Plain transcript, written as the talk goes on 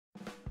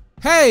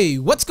Hey,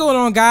 what's going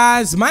on,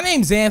 guys? My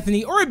name's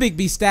Anthony, or Big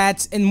B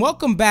Stats, and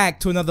welcome back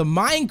to another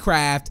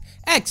Minecraft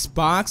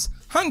Xbox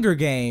Hunger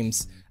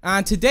Games.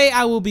 Today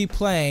I will be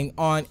playing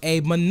on a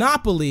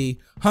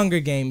Monopoly Hunger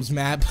Games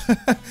map.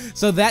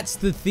 So that's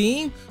the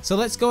theme. So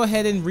let's go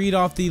ahead and read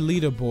off the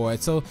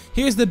leaderboard. So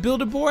here's the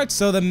builder board.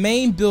 So the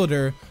main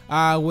builder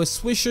was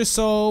Swisher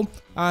Soul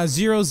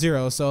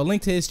 00. So a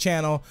link to his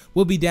channel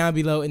will be down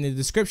below in the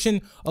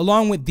description,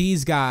 along with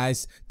these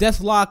guys: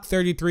 Deathlock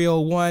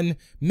 3301,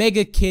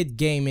 Mega Kid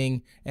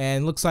Gaming,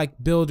 and looks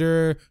like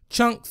builder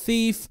Chunk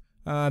Thief,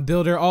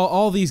 builder,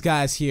 all these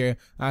guys here.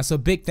 So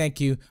big thank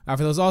you for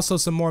those. Also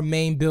some more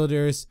main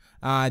builders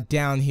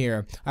down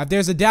here.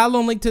 There's a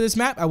download link to this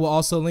map. I will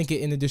also link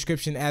it in the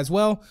description as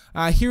well.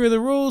 Here are the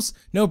rules: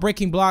 no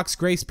breaking blocks,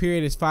 grace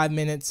period is 5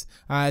 minutes.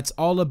 It's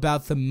all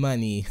about the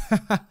money.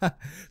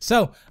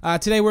 So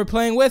today we're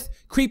playing with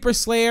Creeper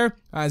Slayer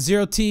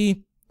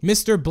 0T,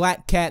 Mr.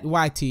 Black Cat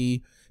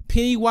YT,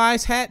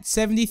 Pennywise Hat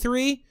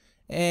 73,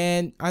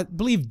 and I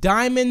believe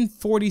Diamond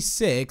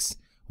 46,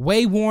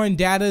 Wayworn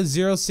Data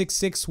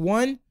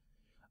 0661,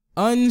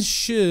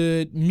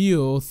 Unshould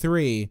Mule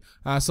 3.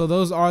 So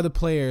those are the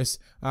players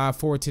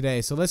for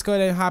today. So let's go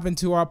ahead and hop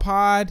into our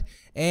pod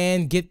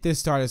and get this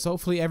started. So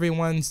hopefully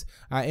everyone's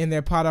in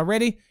their pod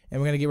already,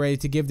 and we're gonna get ready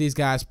to give these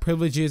guys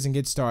privileges and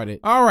get started.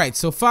 All right,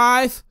 so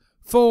 5,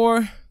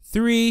 4,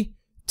 3,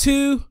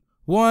 2,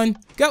 1,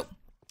 go.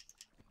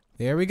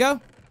 There we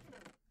go.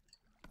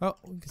 Oh,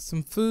 get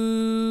some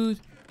food.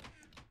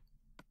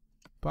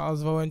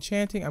 Bottles of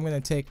enchanting. I'm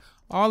gonna take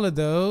all of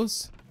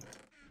those,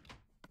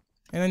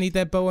 and I need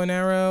that bow and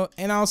arrow,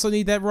 and I also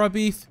need that raw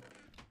beef,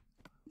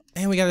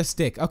 and we got a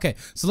stick. Okay,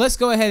 so let's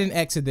go ahead and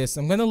exit this.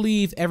 I'm gonna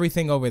leave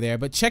everything over there,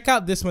 but check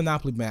out this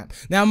Monopoly map.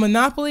 Now,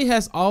 Monopoly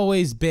has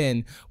always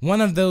been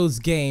one of those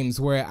games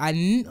where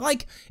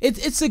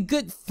it's a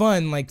good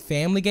fun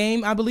family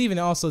game, I believe, and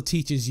it also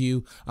teaches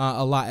you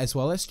a lot as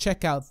well. Let's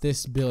check out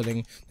this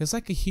building. There's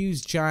like a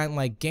huge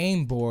giant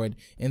game board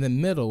in the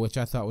middle, which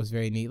I thought was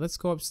very neat. Let's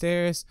go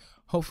upstairs.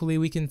 Hopefully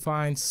we can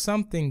find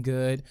something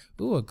good.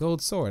 Ooh, a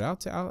gold sword.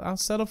 I'll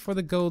settle for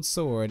the gold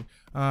sword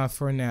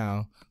for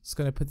now. Just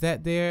gonna put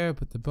that there,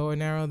 put the bow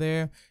and arrow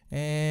there.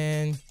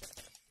 And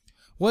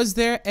was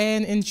there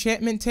an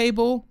enchantment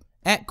table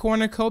at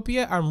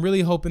Cornucopia? I'm really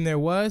hoping there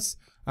was.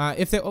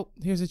 Oh,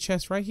 here's a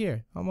chest right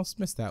here. Almost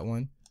missed that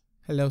one.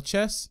 Hello,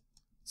 chest.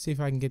 See if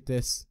I can get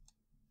this.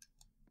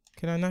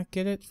 Can I not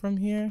get it from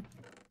here?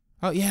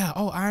 Oh yeah.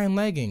 Oh, iron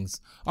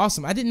leggings.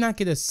 Awesome. I did not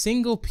get a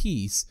single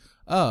piece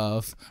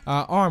of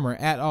armor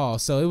at all,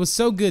 so it was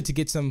so good to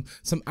get some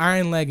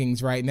iron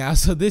leggings right now.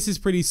 So this is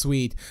pretty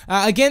sweet.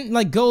 Again,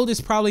 gold is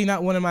probably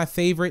not one of my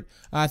favorite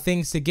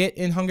things to get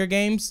in Hunger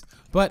Games,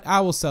 but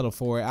I will settle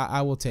for it.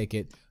 I will take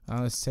it.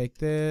 Let's take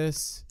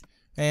this,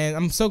 and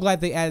I'm so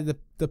glad they added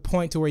the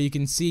point to where you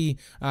can see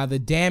the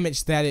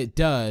damage that it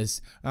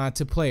does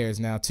to players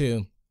now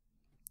too.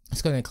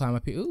 Let's go ahead and climb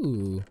up here.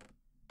 Ooh,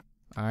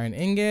 iron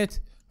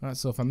ingot.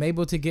 So if I'm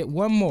able to get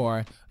one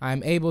more,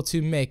 I'm able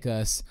to make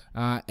us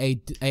a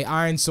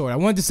iron sword. I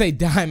wanted to say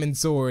diamond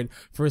sword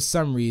for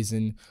some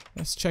reason.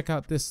 Let's check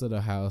out this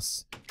little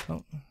house.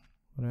 Oh,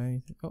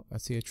 I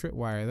see a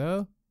tripwire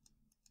though.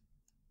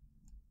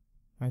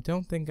 I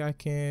don't think I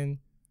can.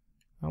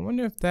 I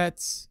wonder if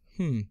that's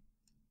Well,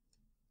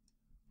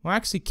 I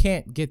actually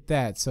can't get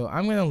that, so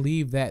I'm gonna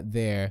leave that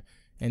there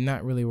and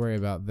not really worry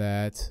about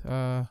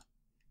that.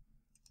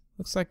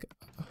 Looks like.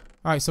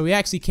 Alright, so we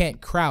actually can't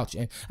crouch,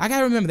 and I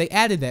gotta remember they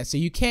added that, so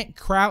you can't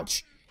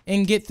crouch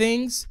and get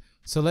things.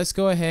 So let's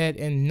go ahead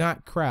and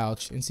not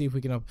crouch and see if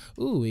we can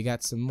ooh, we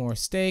got some more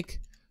steak,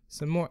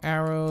 some more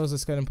arrows.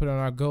 Let's go ahead and put on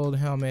our gold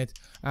helmet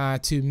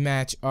to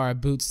match our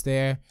boots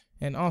there.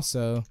 And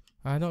also,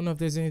 I don't know if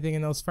there's anything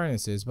in those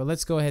furnaces, but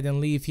let's go ahead and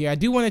leave here. I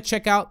do want to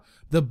check out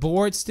the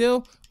board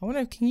still. I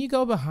wonder, can you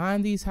go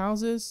behind these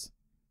houses?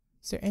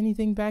 Is there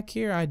anything back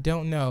here? I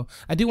don't know.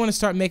 I do want to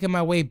start making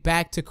my way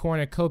back to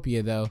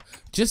Cornucopia though,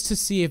 just to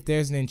see if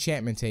there's an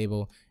enchantment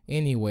table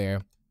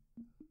anywhere.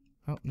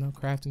 Oh, no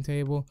crafting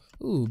table.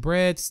 Ooh,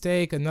 bread,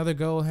 steak, another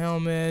gold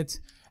helmet,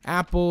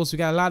 apples. We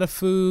got a lot of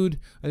food,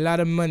 a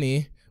lot of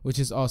money, which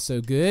is also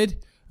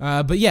good.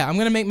 But yeah, I'm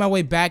gonna make my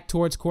way back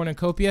towards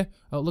Cornucopia.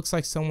 Oh, it looks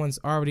like someone's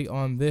already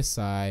on this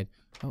side.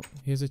 Oh,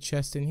 here's a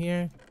chest in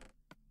here.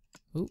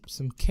 Oops,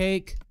 some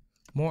cake.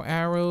 More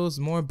arrows,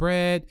 more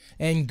bread,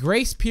 and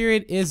grace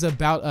period is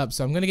about up,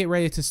 so I'm gonna get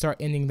ready to start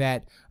ending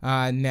that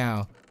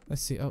now.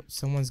 Let's see. Oh,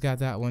 someone's got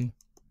that one.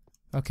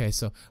 Okay,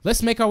 so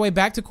let's make our way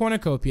back to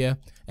Cornucopia,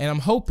 and I'm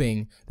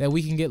hoping that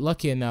we can get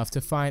lucky enough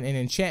to find an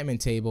enchantment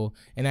table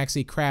and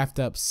actually craft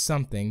up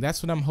something.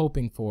 That's what I'm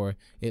hoping for,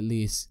 at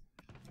least.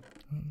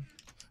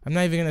 I'm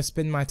not even gonna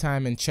spend my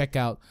time and check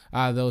out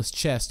those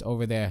chests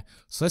over there.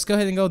 So let's go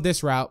ahead and go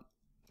this route.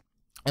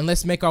 And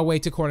let's make our way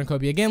to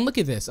Cornucopia. Again, look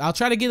at this. I'll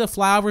try to get a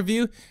flyover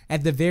view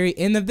at the very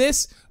end of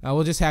this.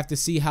 We'll just have to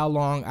see how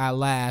long I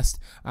last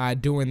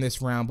during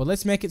this round. But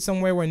let's make it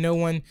somewhere where no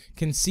one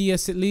can see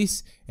us at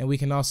least. And we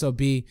can also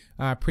be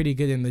pretty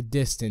good in the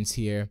distance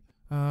here.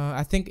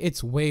 I think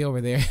it's way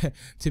over there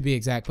to be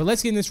exact. But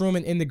let's get in this room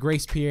and end the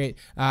grace period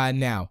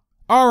now.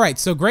 All right,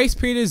 so grace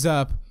period is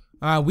up.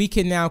 We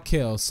can now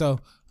kill. So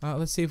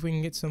let's see if we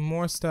can get some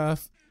more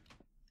stuff.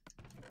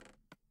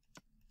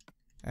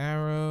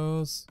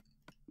 Arrows.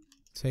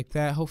 Take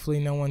that. Hopefully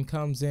no one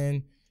comes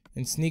in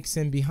and sneaks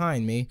in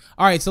behind me.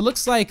 All right, so it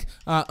looks like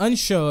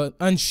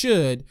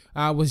Unshould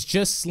was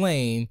just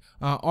slain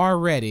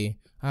already.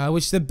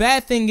 Which the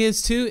bad thing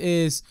is too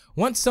is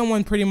once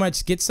someone pretty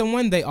much gets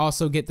someone, they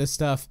also get the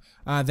stuff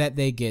that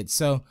they get.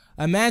 So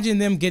imagine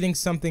them getting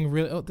something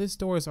real. Oh, this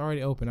door is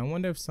already open. I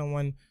wonder if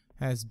someone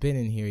has been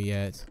in here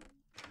yet.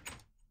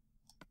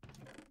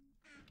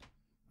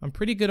 I'm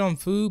pretty good on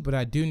food, but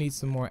I do need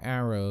some more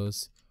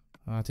arrows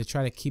to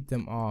try to keep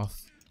them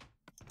off.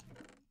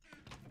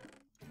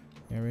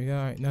 There we go.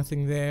 All right,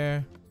 nothing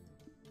there.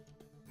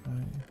 All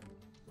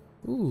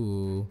right.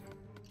 Ooh.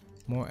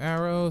 More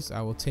arrows.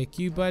 I will take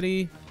you,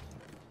 buddy.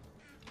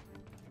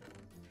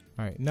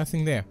 All right,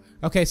 nothing there.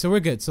 Okay, so we're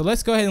good. So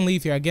let's go ahead and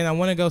leave here. Again, I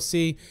want to go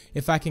see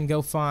if I can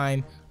go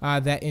find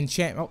that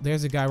enchant. Oh,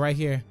 there's a guy right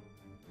here.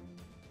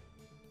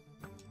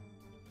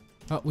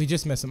 Oh, we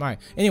just missed him. All right.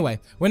 Anyway,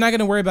 we're not going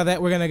to worry about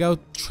that. We're going to go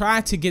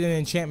try to get an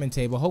enchantment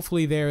table.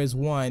 Hopefully there is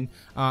one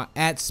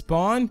at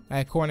spawn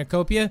at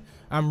Cornucopia.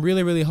 I'm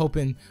really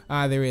hoping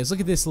there is. Look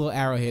at this little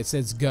arrow here. It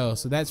says go.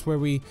 So that's where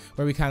we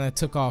kind of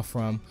took off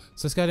from.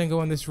 So let's go ahead and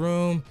go in this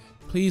room.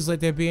 Please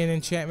let there be an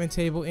enchantment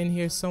table in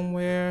here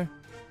somewhere.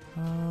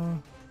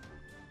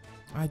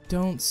 I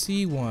don't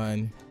see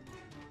one.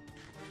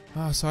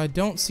 So I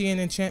don't see an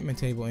enchantment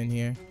table in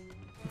here.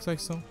 Looks like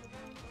so.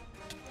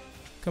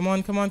 Come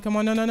on, come on, come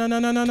on. No.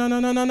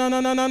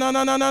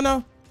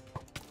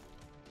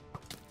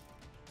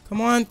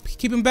 Come on,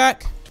 keep him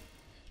back.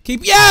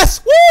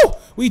 Yes! Woo!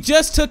 We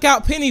just took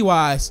out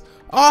Pennywise.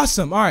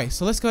 Awesome. All right,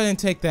 so let's go ahead and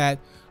take that.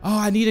 Oh,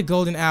 I need a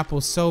golden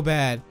apple so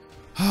bad.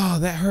 Oh,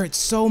 that hurt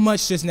so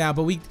much just now,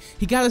 but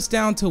he got us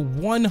down to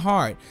 1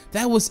 heart.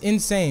 That was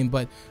insane,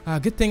 but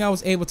good thing I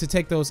was able to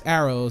take those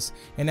arrows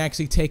and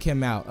actually take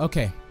him out.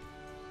 Okay.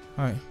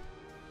 All right.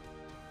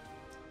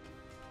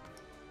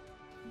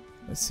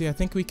 Let's see, I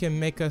think we can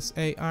make us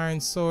a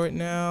iron sword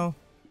now.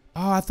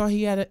 Oh, I thought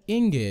he had an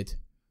ingot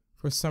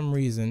for some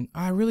reason.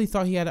 I really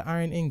thought he had an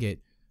iron ingot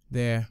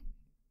there.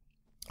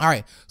 All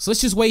right, so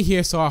let's just wait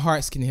here so our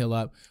hearts can heal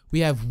up. We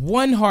have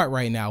 1 heart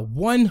right now,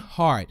 1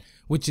 heart,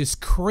 which is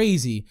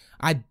crazy.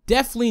 I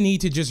definitely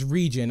need to just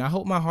regen. I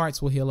hope my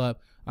hearts will heal up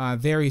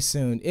very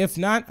soon. If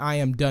not, I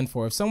am done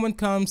for. If someone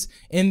comes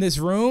in this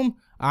room,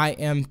 I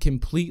am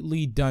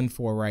completely done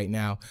for right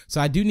now.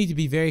 So I do need to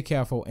be very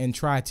careful and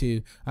try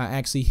to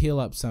actually heal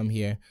up some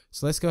here.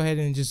 So let's go ahead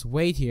and just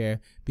wait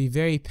here. Be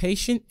very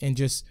patient and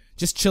just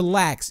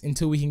chillax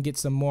until we can get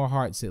some more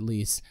hearts at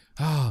least.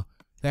 Oh,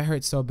 that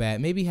hurts so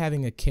bad. Maybe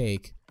having a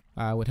cake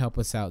would help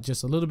us out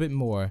just a little bit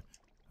more.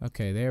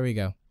 Okay, there we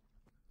go.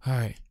 All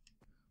right.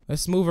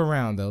 Let's move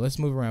around though. Let's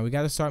move around. We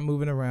got to start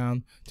moving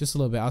around just a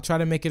little bit. I'll try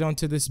to make it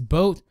onto this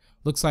boat.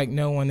 Looks like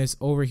no one is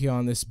over here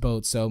on this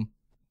boat. So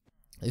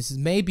this is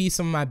maybe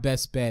some of my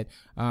best bet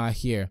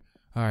here.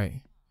 All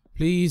right.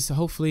 Please,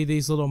 hopefully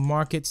these little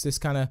markets, this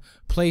kind of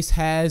place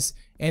has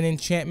an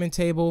enchantment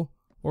table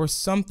or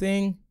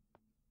something.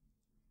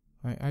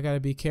 All right, I got to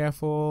be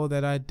careful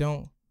that I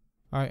don't.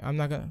 All right, I'm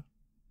not going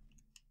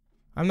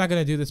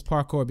to do this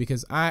parkour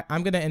because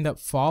I'm going to end up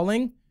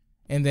falling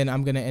and then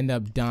I'm going to end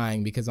up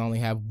dying because I only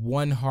have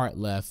 1 heart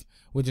left,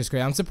 which is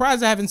great. I'm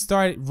surprised I haven't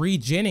started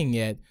regenning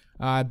yet,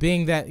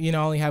 being that, you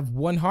know, I only have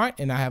 1 heart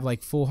and I have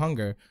like full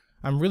hunger.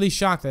 I'm really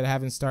shocked that I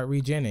haven't started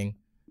regenning.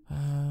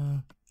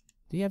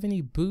 Do you have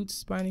any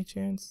boots by any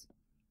chance?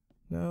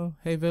 No?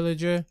 Hey,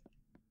 villager.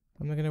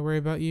 I'm not going to worry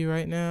about you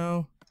right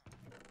now.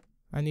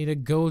 I need a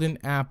golden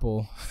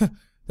apple.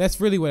 That's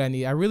really what I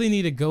need. I really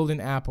need a golden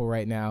apple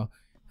right now.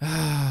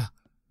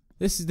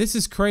 This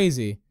is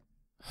crazy.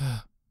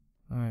 All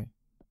right.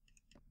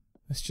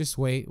 Let's just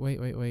wait. All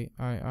right,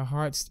 our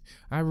hearts.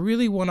 I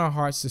really want our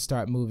hearts to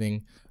start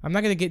moving. I'm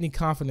not going to get any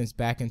confidence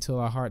back until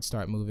our hearts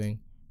start moving.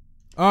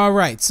 All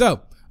right,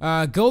 so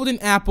golden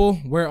apple,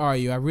 where are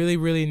you? I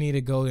really need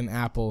a golden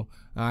apple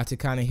to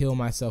kind of heal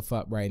myself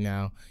up right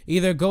now.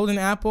 Either a golden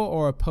apple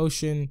or a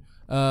potion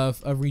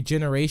of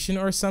regeneration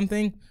or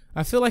something.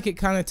 I feel like it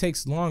kind of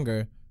takes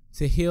longer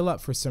to heal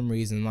up for some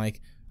reason. Like,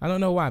 I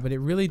don't know why, but it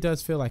really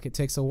does feel like it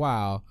takes a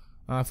while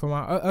for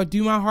my.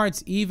 Do my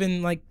hearts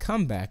even like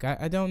come back?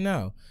 I don't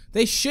know.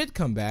 They should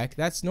come back.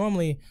 That's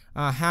normally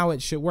how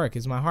it should work.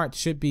 Is my heart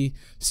should be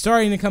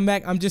starting to come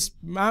back.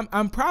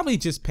 I'm probably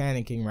just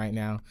panicking right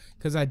now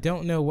because I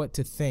don't know what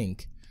to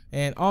think,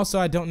 and also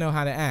I don't know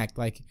how to act.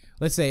 Like,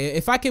 let's say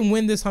if I can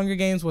win this Hunger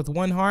Games with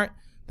 1 heart,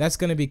 that's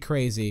gonna be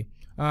crazy.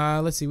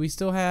 Let's see. We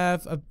still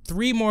have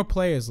 3 more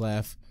players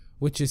left,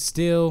 which is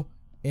still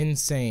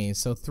insane.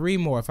 So 3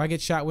 more. If I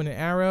get shot with an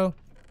arrow,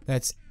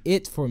 that's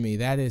it for me.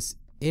 That is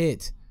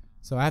it.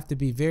 So I have to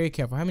be very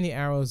careful. How many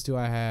arrows do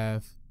I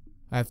have?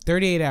 I have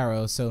 38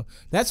 arrows. So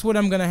that's what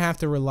I'm gonna have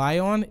to rely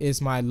on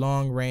is my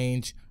long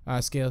range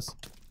skills.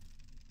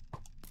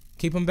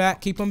 Keep him back.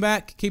 Keep him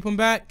back. Keep him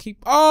back.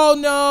 Oh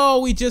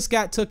no, we just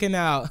got taken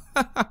out.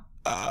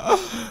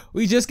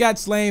 We just got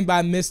slain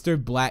by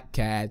Mr. Black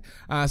Cat.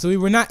 So we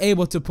were not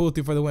able to pull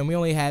through for the win. We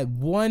only had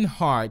 1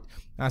 heart.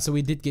 So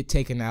we did get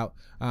taken out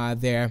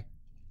there.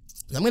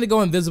 I'm going to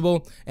go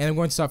invisible and I'm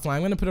going to start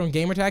flying. I'm going to put on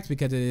gamer tags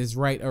because it is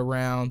right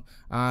around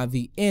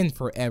the end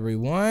for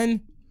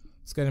everyone.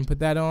 Let's go ahead and put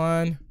that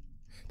on.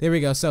 There we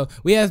go. So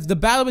we have the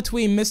battle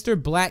between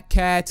Mr. Black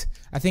Cat,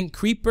 I think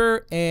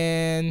Creeper,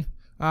 and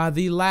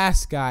the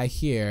last guy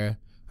here.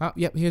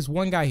 Yep, here's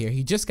one guy here.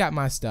 He just got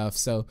my stuff,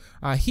 so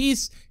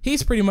he's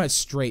pretty much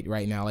straight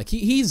right now. Like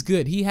he's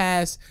good. He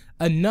has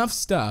enough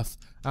stuff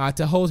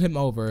to hold him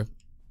over.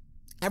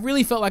 I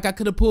really felt like I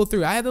could have pulled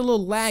through. I had a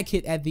little lag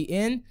hit at the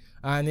end,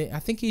 and I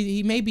think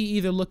he may be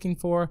either looking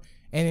for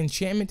an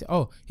enchantment.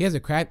 Oh, he has a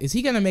crab. Is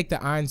he gonna make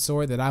the iron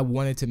sword that I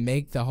wanted to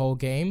make the whole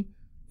game?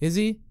 Is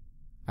he?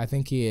 I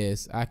think he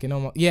is. I can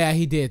almost, yeah,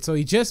 he did. So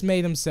he just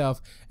made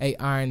himself a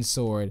iron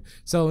sword.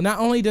 So not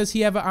only does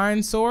he have an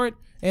iron sword,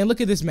 and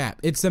look at this map.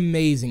 It's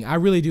amazing. I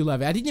really do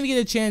love it. I didn't even get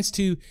a chance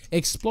to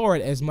explore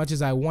it as much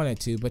as I wanted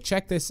to, but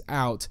check this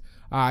out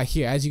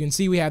here. As you can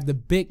see, we have the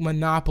big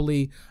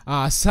Monopoly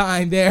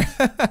sign there.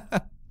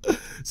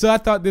 So I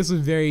thought this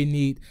was very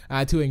neat,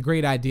 a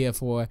great idea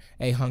for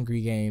a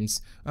Hungry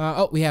Games.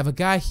 Oh, we have a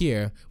guy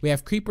here. We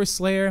have Creeper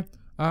Slayer.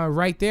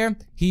 Right there,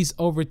 he's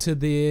over to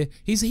the,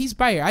 he's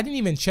by here. I didn't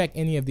even check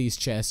any of these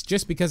chests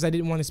just because I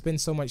didn't want to spend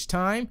so much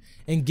time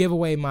and give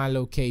away my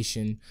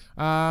location.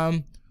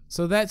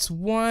 So that's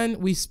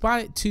one. We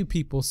spotted 2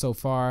 people so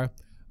far.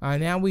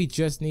 Now we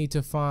just need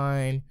to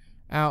find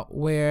out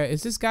where,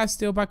 is this guy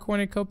still by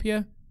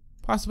Cornucopia?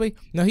 Possibly.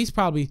 No, he's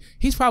probably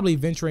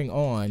venturing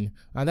on.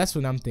 That's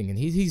what I'm thinking.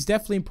 He's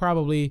definitely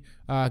probably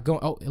going.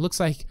 Oh, it looks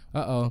like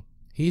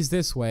he's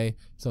this way.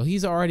 So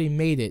he's already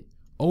made it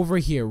over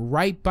here,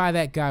 right by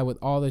that guy with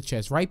all the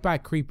chests, right by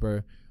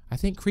Creeper. I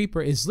think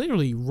Creeper is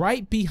literally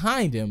right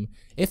behind him,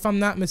 if I'm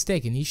not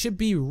mistaken. He should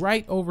be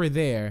right over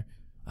there.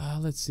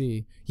 Let's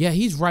see. Yeah,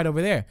 he's right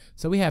over there.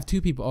 So we have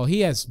 2 people. Oh, he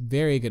has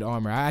very good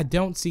armor. I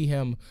don't see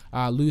him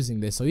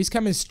losing this. So he's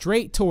coming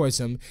straight towards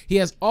him. He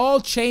has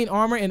all chain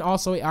armor and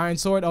also an iron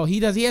sword. Oh,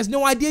 he does. He has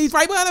no idea. He's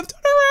right behind him.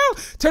 Turn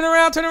around. Turn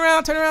around. Turn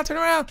around. Turn around. Turn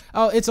around.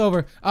 Oh, it's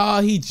over.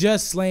 Oh, he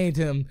just slayed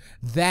him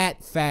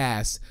that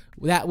fast.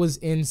 That was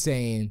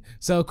insane.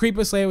 So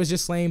Creeper Slayer was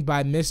just slain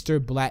by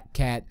Mr. Black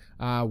Cat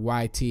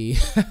YT.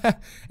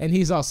 And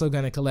he's also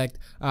going to collect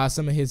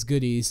some of his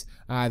goodies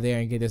there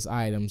and get his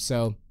items.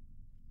 So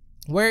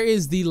where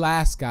is the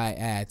last guy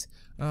at?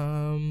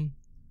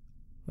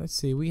 Let's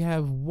see. We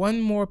have 1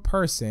 more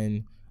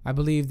person, I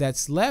believe,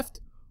 that's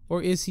left.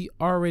 Or is he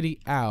already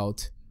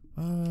out?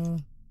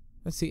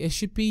 Let's see. It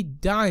should be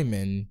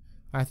Diamond.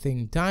 I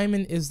think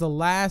Diamond is the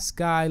last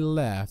guy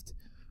left.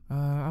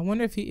 I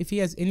wonder if he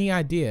has any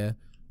idea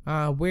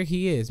where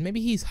he is.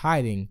 Maybe he's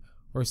hiding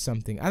or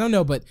something. I don't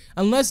know, but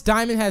unless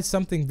Diamond has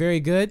something very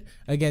good,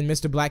 again,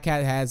 Mr. Black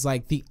Cat has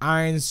like the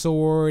iron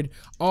sword,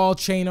 all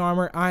chain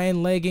armor,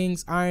 iron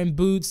leggings, iron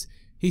boots.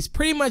 He's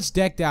pretty much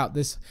decked out.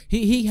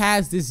 He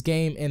has this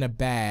game in a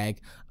bag,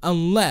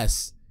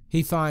 unless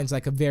he finds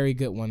like a very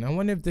good one. I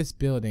wonder if this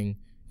building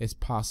is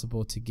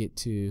possible to get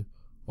to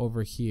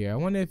over here. I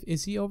wonder if,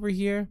 is he over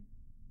here?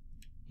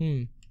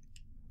 I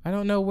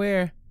don't know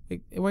where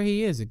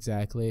he is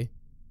exactly.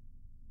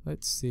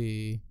 Let's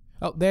see.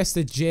 Oh, there's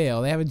the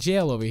jail. They have a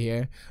jail over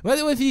here. What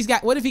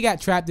if he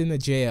got trapped in the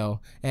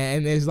jail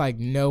and there's like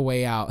no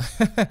way out?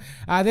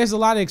 There's a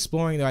lot of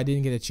exploring though I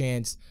didn't get a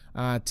chance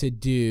to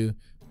do.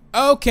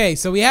 Okay,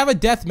 so we have a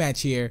death match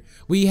here.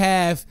 We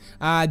have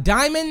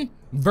Diamond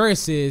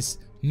versus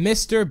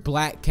Mr.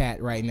 Black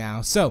Cat right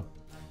now. So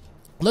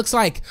looks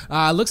like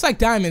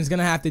Diamond's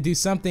gonna have to do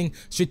something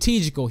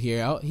strategical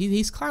here. Oh,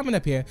 he's climbing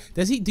up here.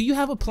 Do you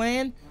have a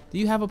plan? Do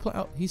you have a plan?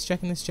 Oh, he's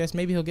checking his chest.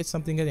 Maybe he'll get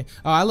something good in.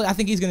 Oh, I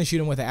think he's gonna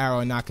shoot him with an arrow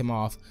and knock him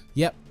off.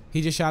 Yep,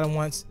 he just shot him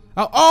once.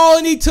 Oh,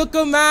 and he took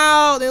him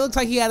out. It looks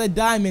like he had a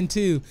diamond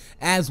too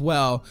as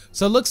well.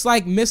 So it looks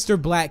like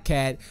Mr. Black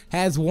Cat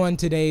has won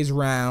today's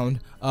round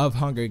of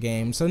Hunger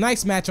Games. So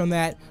nice match on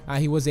that.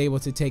 He was able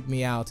to take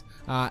me out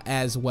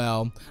as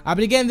well. But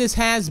again, this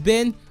has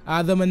been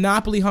the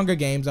Monopoly Hunger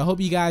Games. I hope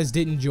you guys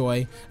did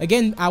enjoy.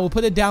 Again, I will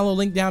put a download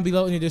link down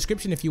below in the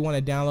description if you want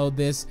to download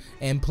this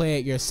and play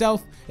it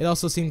yourself. It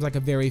also seems like a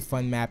very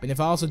fun map. And if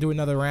I also do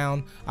another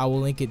round, I will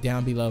link it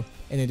down below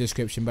in the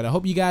description. But I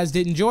hope you guys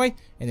did enjoy.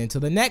 And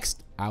until the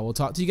next, I will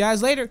talk to you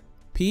guys later.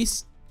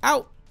 Peace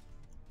out.